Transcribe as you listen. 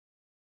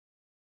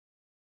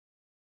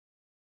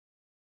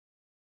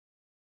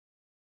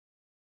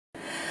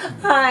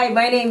Hi,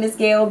 my name is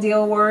Gail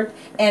Dilworth,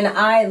 and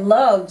I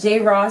love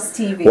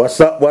Jross-tv. What's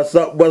up, what's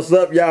up, what's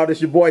up, y'all?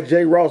 This your boy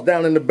J. Ross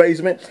down in the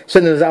basement,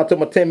 sending this out to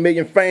my 10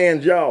 million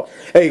fans, y'all.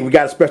 Hey, we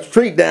got a special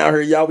treat down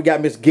here, y'all. We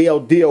got Miss Gail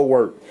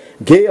Dilworth.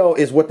 Gail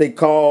is what they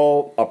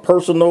call a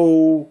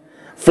personal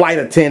flight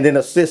attendant,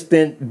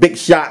 assistant, big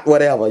shot,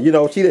 whatever. You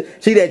know, she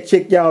that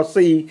chick y'all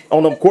see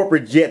on them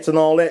corporate jets and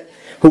all that,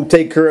 who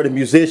take care of the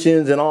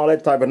musicians and all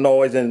that type of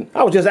noise. And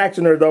I was just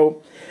asking her,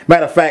 though.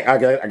 Matter of fact, I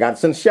got to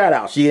send a shout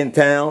out. She in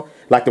town.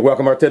 Like to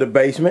welcome her to the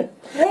basement.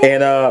 Hey.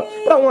 And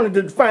but I wanted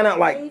to find out,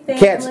 like, Hey,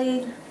 cats.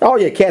 family. Oh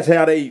yeah, cats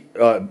have they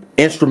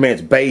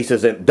instruments,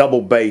 basses and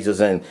double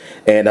basses and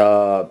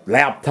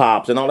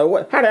laptops and all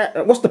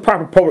that. What's the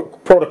proper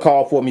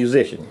protocol for a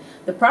musician?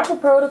 The proper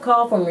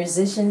protocol for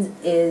musicians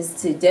is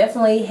to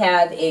definitely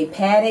have a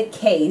padded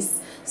case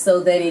so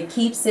that it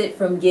keeps it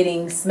from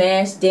getting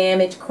smashed,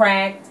 damaged,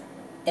 cracked,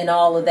 and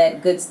all of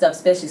that good stuff,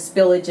 especially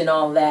spillage and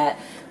all that.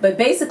 But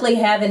basically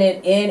having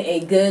it in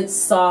a good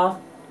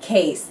soft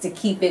case to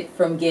keep it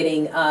from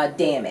getting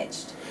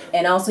damaged.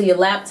 And also your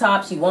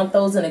laptops, you want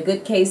those in a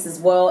good case as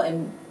well,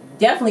 and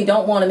definitely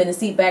don't want them in the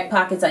seat back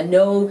pockets. I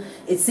know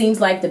it seems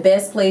like the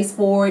best place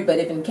for it, but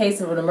if in case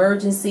of an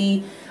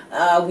emergency,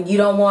 you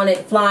don't want it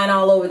flying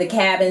all over the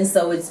cabin,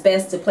 so it's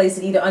best to place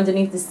it either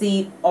underneath the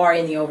seat or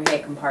in the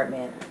overhead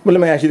compartment. Well,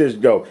 let me ask you this,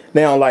 Joe.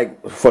 Now,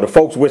 like, for the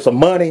folks with some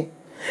money,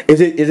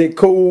 is it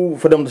cool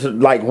for them to,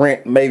 like,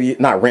 rent, maybe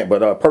not rent,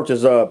 but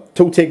purchase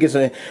 2 tickets,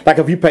 and like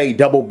if you pay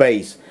double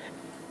bass?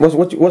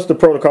 What's the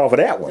protocol for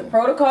that one? The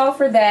protocol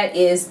for that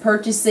is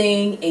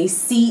purchasing a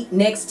seat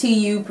next to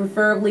you,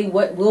 preferably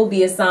what will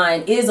be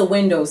assigned is a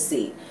window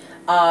seat.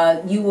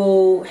 You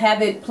will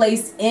have it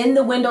placed in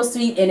the window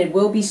seat and it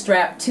will be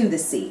strapped to the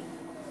seat.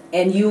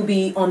 And you'll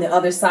be on the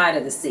other side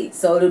of the seat.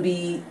 So it'll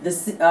be,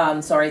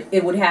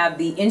 it would have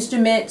the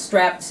instrument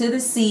strapped to the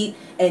seat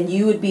and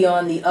you would be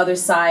on the other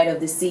side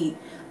of the seat.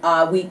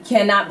 We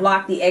cannot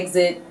block the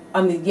exit.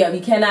 We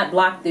cannot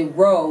block the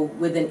row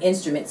with an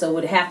instrument, so it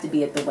would have to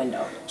be at the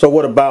window. So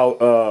what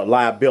about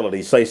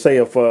liability? Say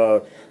if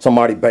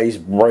somebody bass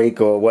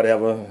break or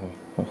whatever,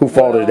 who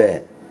fault is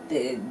that?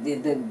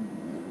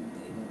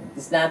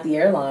 It's not the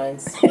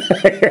airlines.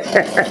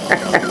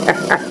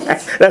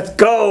 That's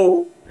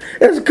cool.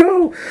 That's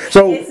cool.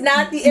 So it's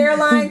not the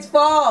airline's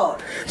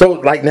fault. So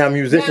like now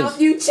musicians. Now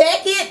if you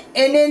check it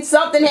and then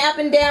something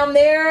happened down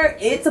there,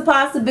 it's a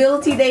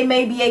possibility they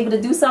may be able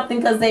to do something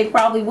because they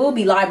probably will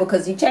be liable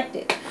because you checked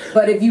it.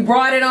 But if you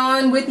brought it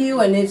on with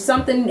you and if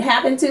something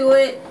happened to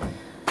it,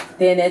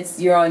 then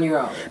you're on your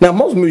own. Now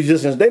most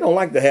musicians, they don't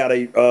like to have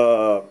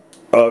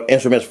their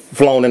instruments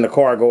flown in the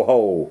cargo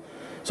hold.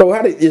 So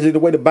is it a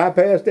way to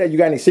bypass that? You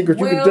got any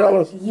secrets you can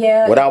tell us?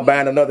 Yeah. Without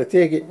buying another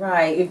ticket?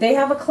 Right. If they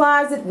have a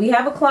closet, we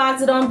have a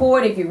closet on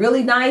board. If you're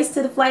really nice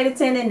to the flight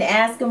attendant and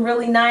ask them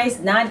really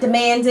nice, not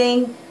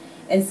demanding,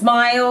 and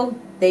smile,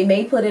 they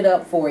may put it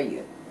up for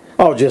you.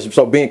 Oh, just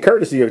so being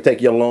courtesy will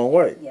take you a long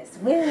way. Yes,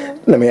 it will.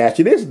 Let me ask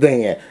you this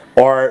then.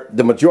 Are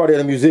the majority of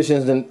the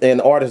musicians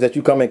and artists that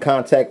you come in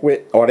contact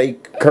with, are they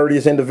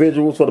courteous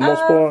individuals for the most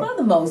part? For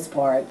the most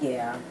part,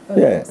 yeah. For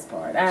the most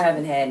part. I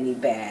haven't had any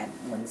bad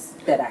ones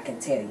that I can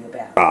tell you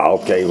about. Oh,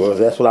 okay. Well,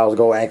 that's what I was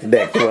going to ask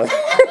next.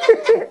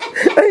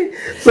 Hey,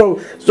 so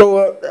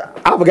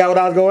I forgot what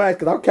I was going to ask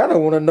because I kind of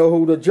want to know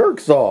who the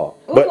jerks are.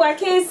 Ooh, I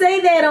can't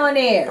say that on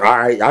air. All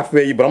right, I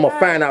feel you, but I'm going to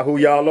find out who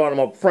y'all are and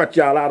I'm going to front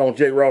y'all out on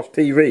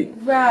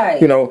Jross-tv.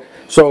 Right. You know,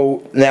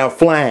 so now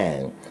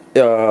flying.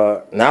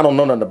 Now I don't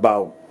know nothing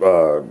about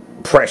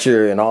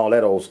pressure and all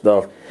that old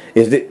stuff.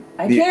 I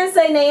can't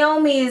say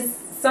Naomi is.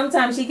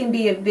 Sometimes she can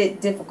be a bit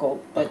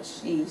difficult, but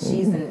she's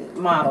a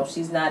model.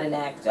 She's not an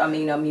actor. I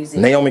mean, a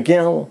musician. Naomi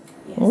Campbell.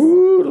 Yes.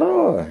 Ooh,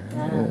 Lord.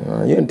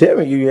 You didn't tell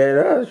me you had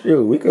us.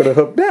 Shoot, we could have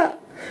hooked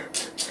up.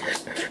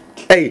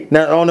 Hey,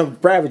 now on them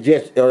private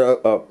jets,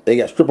 they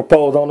got stripper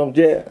poles on them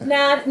jets?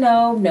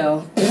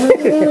 No.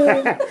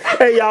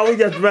 Hey, y'all, we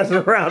just messing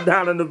around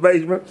down in the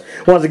basement.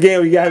 Once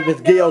again, we got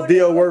Miss Gail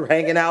Dilworth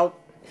hanging out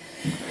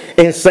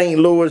in St.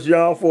 Louis,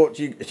 y'all.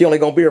 She only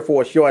gonna be here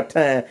for a short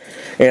time,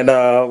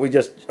 and we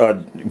just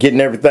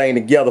getting everything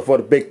together for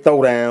the big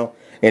throwdown.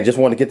 And just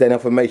want to get that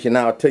information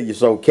out to you,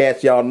 so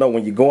cats, y'all know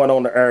when you're going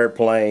on the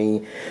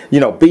airplane, you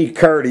know, be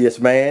courteous,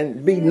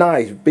 man. Be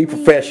nice, be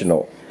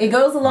professional. It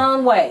goes a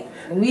long way.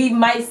 We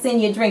might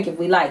send you a drink if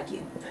we like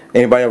you.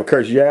 Anybody ever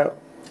curse you out?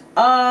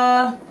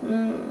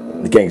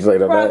 You can't say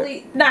that.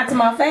 Probably not to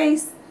my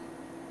face.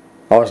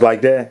 Oh, it's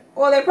like that?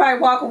 Or they probably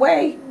walk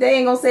away. They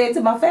ain't gonna say it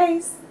to my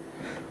face.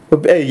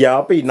 But hey,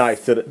 y'all, be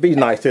nice to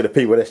the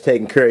people that's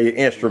taking care of your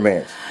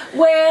instruments.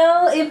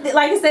 Well,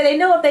 like I said, they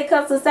know if they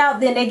cuss us out,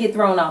 then they get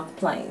thrown off the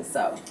plane.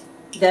 So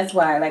that's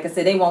why, like I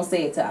said, they won't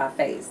say it to our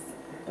face.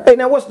 But hey,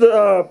 now what's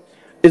the?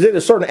 Is it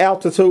a certain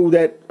altitude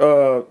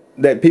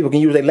that people can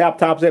use their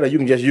laptops at, or you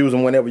can just use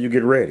them whenever you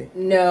get ready?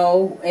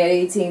 No, at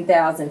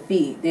 18,000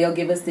 feet, they'll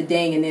give us the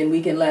ding, and then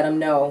we can let them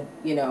know.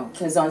 You know,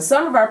 because on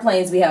some of our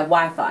planes we have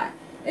Wi-Fi,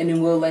 and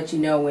then we'll let you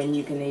know when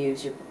you can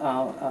use your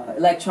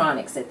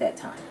electronics at that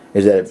time.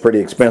 Is that a pretty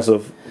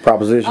expensive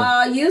proposition?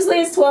 Usually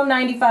it's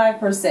 $12.95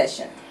 per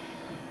session.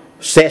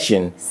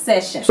 Session.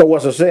 Session. So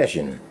what's a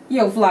session?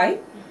 Your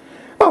flight.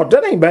 Oh,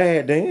 that ain't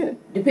bad then.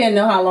 Depending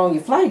on how long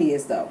your flight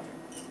is, though.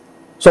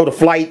 So the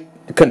flight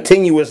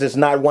continuous is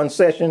not one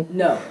session?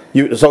 No.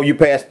 So you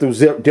pass through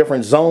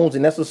different zones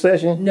and that's a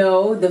session?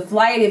 No, the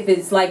flight, if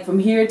it's like from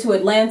here to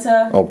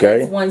Atlanta, okay,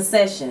 that's one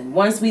session.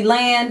 Once we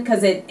land,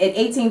 because at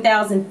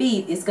 18,000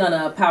 feet, it's going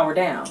to power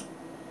down.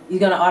 You're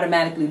going to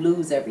automatically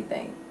lose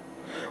everything.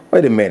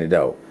 Wait a minute,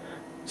 though.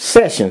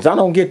 Sessions, I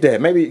don't get that.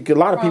 Maybe a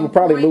lot of people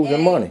probably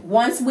losing money.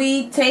 Once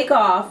we take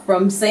off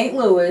from St.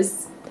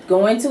 Louis,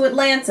 going to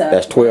Atlanta,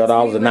 that's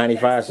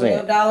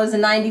 $12.95.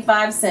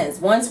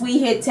 $12.95. Once we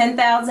hit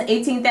 10,000,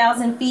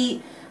 18,000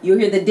 feet, you'll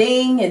hear the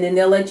ding, and then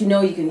they'll let you know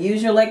you can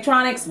use your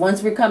electronics.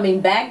 Once we're coming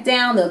back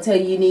down, they'll tell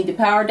you need to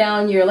power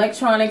down your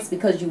electronics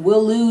because you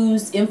will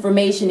lose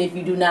information if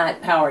you do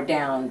not power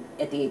down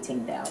at the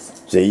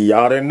 18,000. See,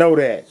 y'all didn't know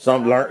that.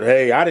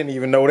 Hey, I didn't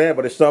even know that,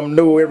 but it's something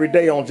new every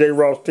day on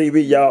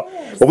Jross-tv, y'all.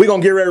 Yes. But we're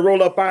going to get ready to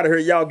roll up out of here,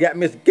 y'all. Got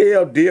Miss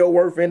Gail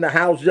Dilworth in the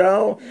house,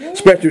 y'all. Yes.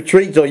 Special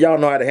treat, so y'all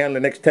know how to handle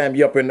it next time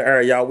you up in the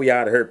air, y'all. We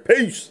out of here.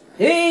 Peace.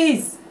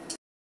 Peace.